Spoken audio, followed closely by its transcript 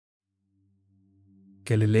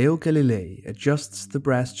Galileo Galilei adjusts the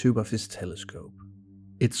brass tube of his telescope.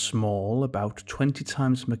 It's small, about 20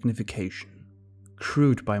 times magnification.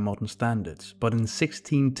 Crude by modern standards, but in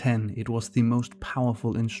 1610 it was the most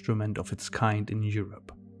powerful instrument of its kind in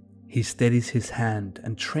Europe. He steadies his hand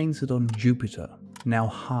and trains it on Jupiter, now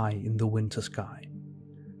high in the winter sky.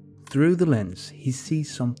 Through the lens, he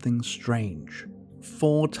sees something strange.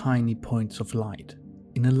 4 tiny points of light,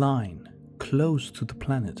 in a line, close to the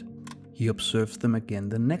planet. He observes them again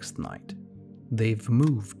the next night. They've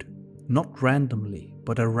moved, not randomly,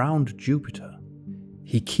 but around Jupiter.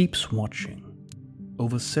 He keeps watching.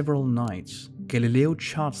 Over several nights, Galileo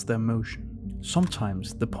charts their motion.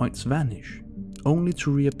 Sometimes the points vanish, only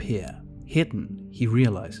to reappear, hidden, he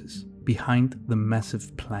realizes, behind the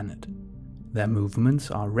massive planet. Their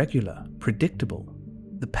movements are regular, predictable.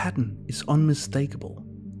 The pattern is unmistakable.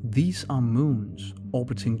 These are moons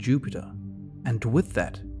orbiting Jupiter, and with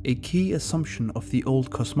that, a key assumption of the old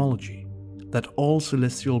cosmology, that all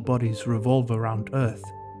celestial bodies revolve around Earth,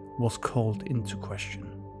 was called into question.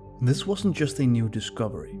 This wasn't just a new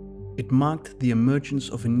discovery. It marked the emergence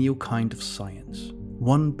of a new kind of science,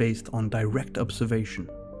 one based on direct observation,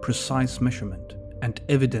 precise measurement, and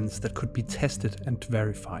evidence that could be tested and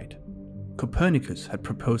verified. Copernicus had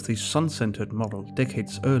proposed a sun-centered model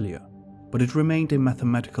decades earlier, but it remained a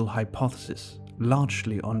mathematical hypothesis,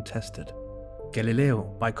 largely untested.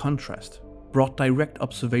 Galileo, by contrast, brought direct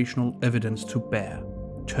observational evidence to bear,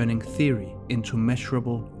 turning theory into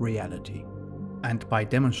measurable reality. And by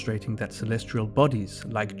demonstrating that celestial bodies,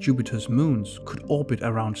 like Jupiter's moons, could orbit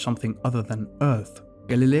around something other than Earth,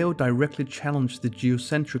 Galileo directly challenged the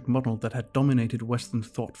geocentric model that had dominated Western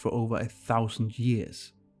thought for over 1,000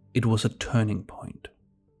 years. It was a turning point.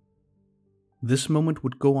 This moment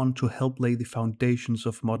would go on to help lay the foundations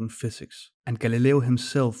of modern physics, and Galileo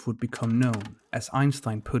himself would become known, as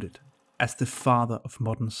Einstein put it, as the father of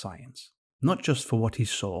modern science. Not just for what he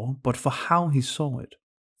saw, but for how he saw it,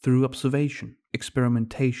 through observation,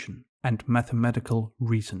 experimentation, and mathematical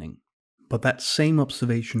reasoning. But that same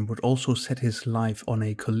observation would also set his life on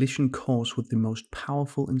a collision course with the most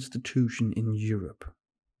powerful institution in Europe.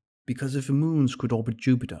 Because if moons could orbit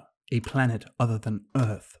Jupiter, a planet other than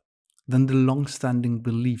Earth, then the long-standing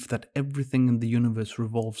belief that everything in the universe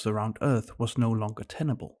revolves around Earth was no longer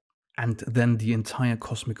tenable. And then the entire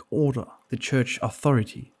cosmic order, the church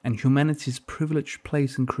authority, and humanity's privileged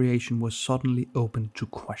place in creation were suddenly open to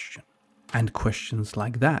question. And questions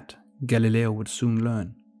like that, Galileo would soon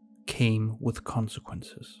learn, came with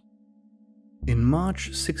consequences. In March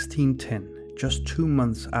 1610, just 2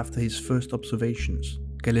 months after his first observations,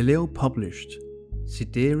 Galileo published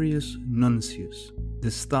Sidereus Nuncius,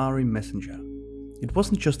 the Starry Messenger. It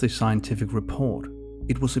wasn't just a scientific report,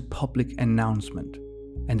 it was a public announcement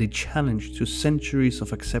and a challenge to centuries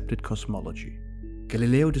of accepted cosmology.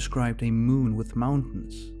 Galileo described a moon with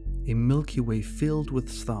mountains, a Milky Way filled with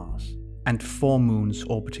stars, and 4 moons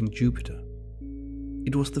orbiting Jupiter.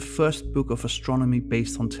 It was the first book of astronomy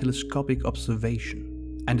based on telescopic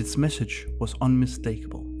observation, and its message was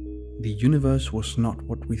unmistakable. The universe was not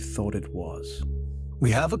what we thought it was. We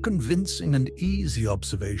have a convincing and easy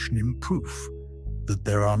observation in proof that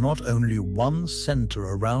there are not only one center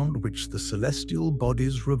around which the celestial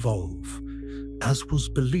bodies revolve, as was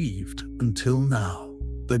believed until now.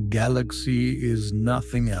 The galaxy is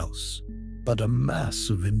nothing else but a mass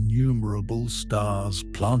of innumerable stars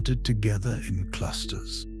planted together in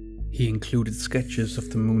clusters. He included sketches of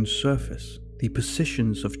the moon's surface, the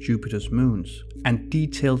positions of Jupiter's moons, and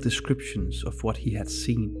detailed descriptions of what he had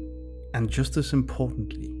seen. And just as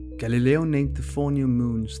importantly, Galileo named the 4 new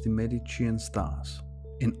moons the Medicean stars,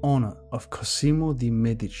 in honor of Cosimo de'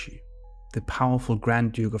 Medici, the powerful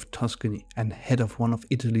Grand Duke of Tuscany and head of one of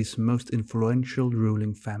Italy's most influential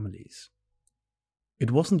ruling families.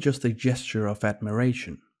 It wasn't just a gesture of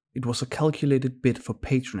admiration, it was a calculated bid for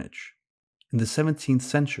patronage. In the 17th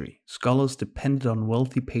century, scholars depended on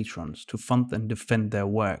wealthy patrons to fund and defend their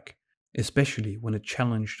work, especially when it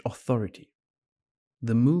challenged authority.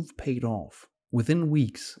 The move paid off. Within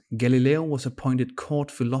weeks, Galileo was appointed court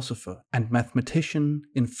philosopher and mathematician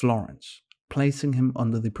in Florence, placing him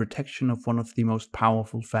under the protection of one of the most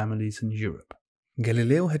powerful families in Europe.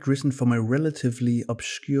 Galileo had risen from a relatively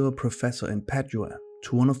obscure professor in Padua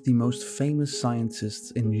to one of the most famous scientists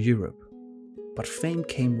in Europe. But fame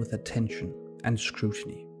came with attention and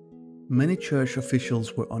scrutiny. Many church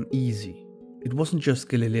officials were uneasy. It wasn't just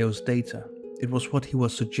Galileo's data, it was what he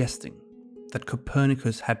was suggesting. That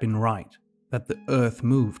Copernicus had been right, that the Earth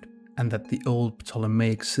moved, and that the old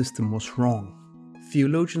Ptolemaic system was wrong.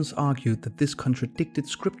 Theologians argued that this contradicted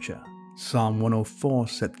scripture. Psalm 104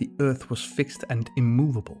 said the Earth was fixed and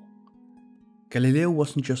immovable. Galileo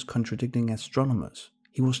wasn't just contradicting astronomers,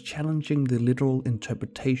 he was challenging the literal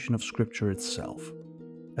interpretation of scripture itself.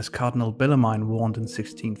 As Cardinal Bellarmine warned in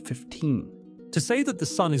 1615, "To say that the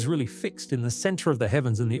sun is really fixed in the center of the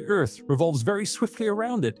heavens and the earth revolves very swiftly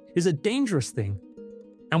around it is a dangerous thing,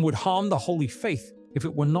 and would harm the holy faith if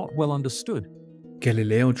it were not well understood."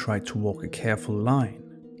 Galileo tried to walk a careful line.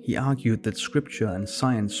 He argued that scripture and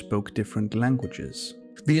science spoke different languages.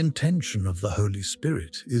 The intention of the Holy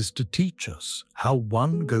Spirit is to teach us how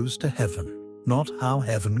one goes to heaven, not how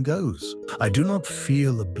heaven goes. I do not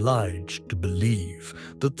feel obliged to believe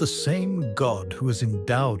that the same God who has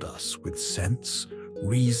endowed us with sense,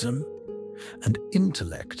 reason, and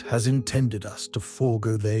intellect has intended us to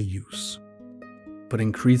forego their use. But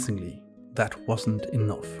increasingly, that wasn't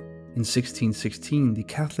enough. In 1616, the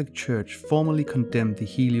Catholic Church formally condemned the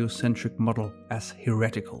heliocentric model as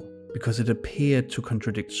heretical because it appeared to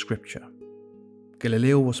contradict scripture.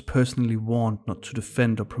 Galileo was personally warned not to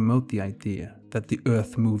defend or promote the idea that the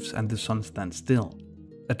earth moves and the sun stands still,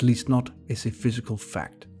 at least not as a physical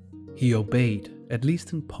fact. He obeyed, at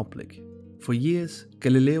least in public. For years,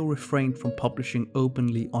 Galileo refrained from publishing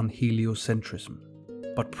openly on heliocentrism,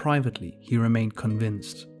 but privately he remained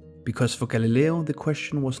convinced. Because for Galileo, the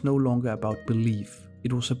question was no longer about belief,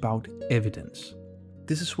 it was about evidence.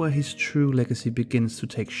 This is where his true legacy begins to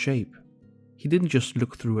take shape. He didn't just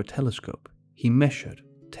look through a telescope, he measured,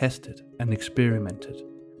 tested, and experimented.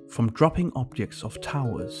 From dropping objects off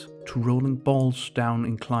towers to rolling balls down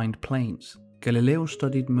inclined planes, Galileo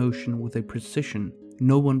studied motion with a precision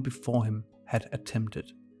no one before him had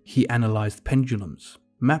attempted. He analyzed pendulums,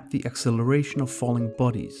 mapped the acceleration of falling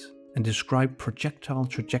bodies, and described projectile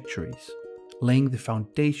trajectories, laying the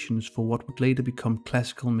foundations for what would later become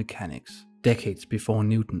classical mechanics, decades before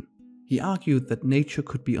Newton. He argued that nature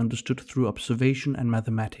could be understood through observation and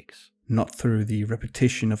mathematics, not through the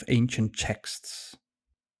repetition of ancient texts.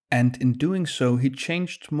 And in doing so, he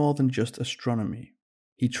changed more than just astronomy.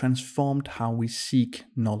 He transformed how we seek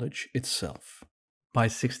knowledge itself. By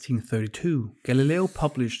 1632, Galileo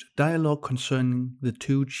published Dialogue Concerning the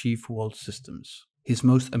Two Chief World Systems, his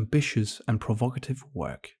most ambitious and provocative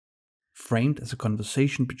work. Framed as a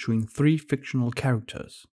conversation between three fictional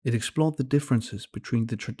characters, it explored the differences between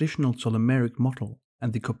the traditional Ptolemaic model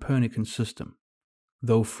and the Copernican system.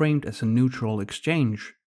 Though framed as a neutral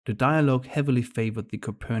exchange, the dialogue heavily favored the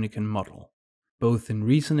Copernican model, both in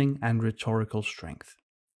reasoning and rhetorical strength,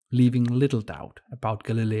 leaving little doubt about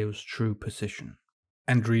Galileo's true position.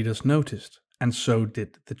 And readers noticed, and so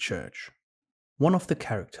did the Church. One of the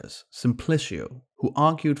characters, Simplicio, who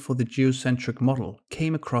argued for the geocentric model,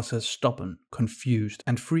 came across as stubborn, confused,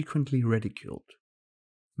 and frequently ridiculed.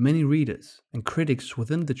 Many readers and critics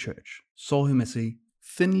within the Church saw him as a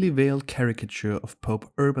thinly veiled caricature of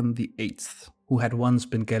Pope Urban VIII, who had once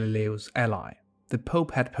been Galileo's ally. The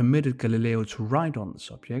Pope had permitted Galileo to write on the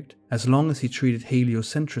subject as long as he treated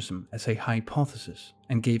heliocentrism as a hypothesis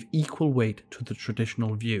and gave equal weight to the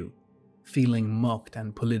traditional view. Feeling mocked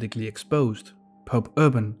and politically exposed, Pope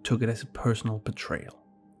Urban took it as a personal betrayal.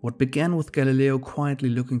 What began with Galileo quietly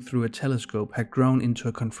looking through a telescope had grown into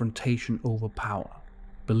a confrontation over power,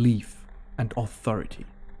 belief, and authority,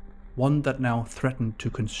 one that now threatened to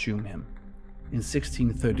consume him. In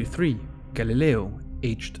 1633, Galileo,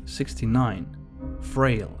 aged 69,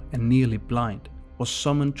 frail and nearly blind, was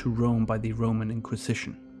summoned to Rome by the Roman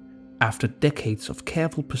Inquisition. After decades of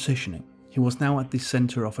careful positioning, he was now at the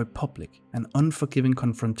center of a public and unforgiving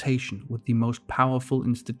confrontation with the most powerful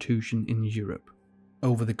institution in Europe.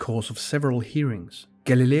 Over the course of several hearings,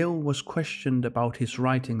 Galileo was questioned about his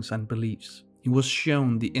writings and beliefs. He was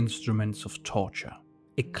shown the instruments of torture,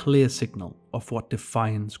 a clear signal of what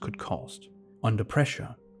defiance could cost. Under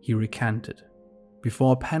pressure, he recanted.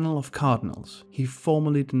 Before a panel of cardinals, he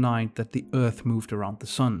formally denied that the earth moved around the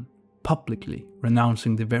sun, publicly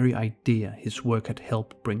renouncing the very idea his work had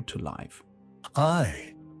helped bring to life.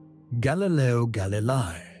 I, Galileo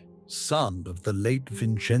Galilei, son of the late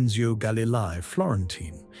Vincenzo Galilei,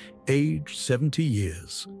 Florentine, aged 70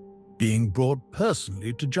 years, being brought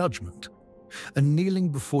personally to judgment, and kneeling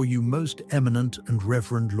before you most eminent and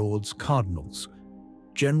reverend lords cardinals,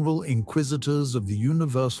 general inquisitors of the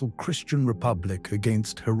universal Christian Republic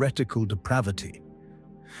against heretical depravity,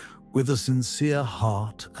 with a sincere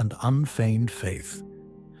heart and unfeigned faith,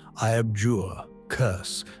 I abjure,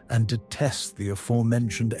 curse, and detest the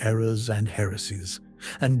aforementioned errors and heresies,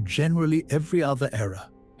 and generally every other error,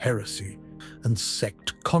 heresy, and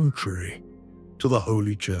sect contrary to the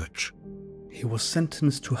Holy Church. He was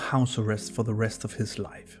sentenced to house arrest for the rest of his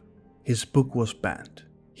life. His book was banned.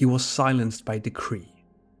 He was silenced by decree.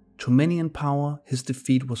 To many in power, his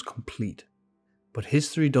defeat was complete. But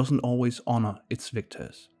history doesn't always honor its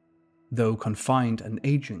victors. Though confined and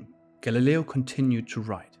aging, Galileo continued to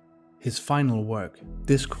write. His final work,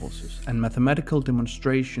 Discourses and Mathematical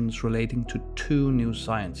Demonstrations Relating to Two New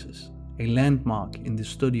Sciences, a landmark in the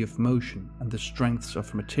study of motion and the strengths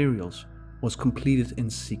of materials, was completed in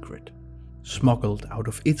secret. Smuggled out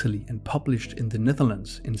of Italy and published in the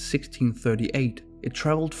Netherlands in 1638, it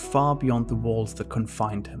traveled far beyond the walls that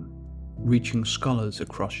confined him, reaching scholars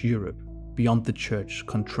across Europe, beyond the church's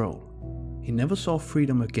control. He never saw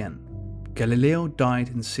freedom again. Galileo died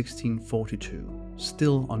in 1642,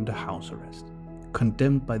 still under house arrest,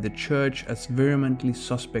 condemned by the church as vehemently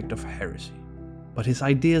suspect of heresy. But his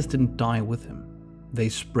ideas didn't die with him. They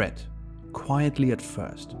spread, quietly at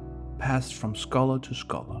first, passed from scholar to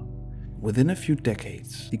scholar. Within a few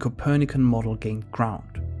decades, the Copernican model gained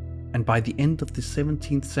ground, and by the end of the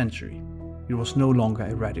 17th century, it was no longer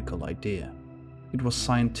a radical idea. It was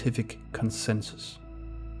scientific consensus.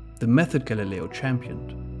 The method Galileo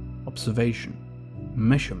championed, observation,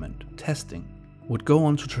 measurement, testing, would go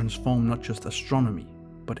on to transform not just astronomy,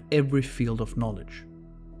 but every field of knowledge.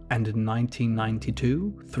 And in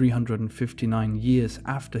 1992, 359 years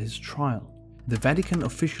after his trial, the Vatican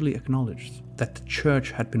officially acknowledged that the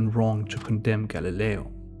Church had been wrong to condemn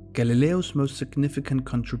Galileo. Galileo's most significant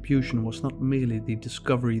contribution was not merely the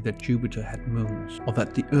discovery that Jupiter had moons, or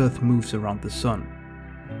that the Earth moves around the Sun.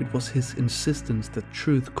 It was his insistence that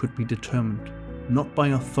truth could be determined not by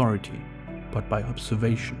authority, but by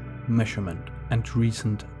observation, measurement, and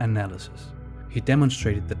reasoned analysis. He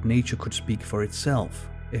demonstrated that nature could speak for itself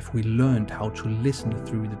if we learned how to listen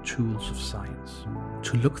through the tools of science.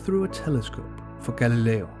 To look through a telescope, for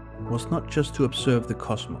Galileo, was not just to observe the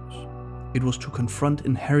cosmos. It was to confront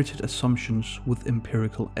inherited assumptions with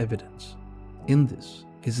empirical evidence. In this,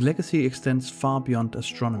 his legacy extends far beyond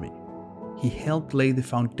astronomy. He helped lay the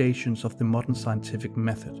foundations of the modern scientific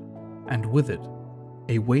method, and with it,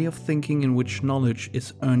 a way of thinking in which knowledge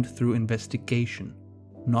is earned through investigation,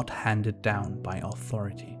 not handed down by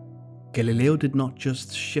authority. Galileo did not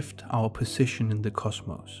just shift our position in the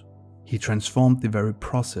cosmos, he transformed the very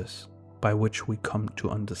process by which we come to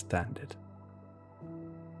understand it.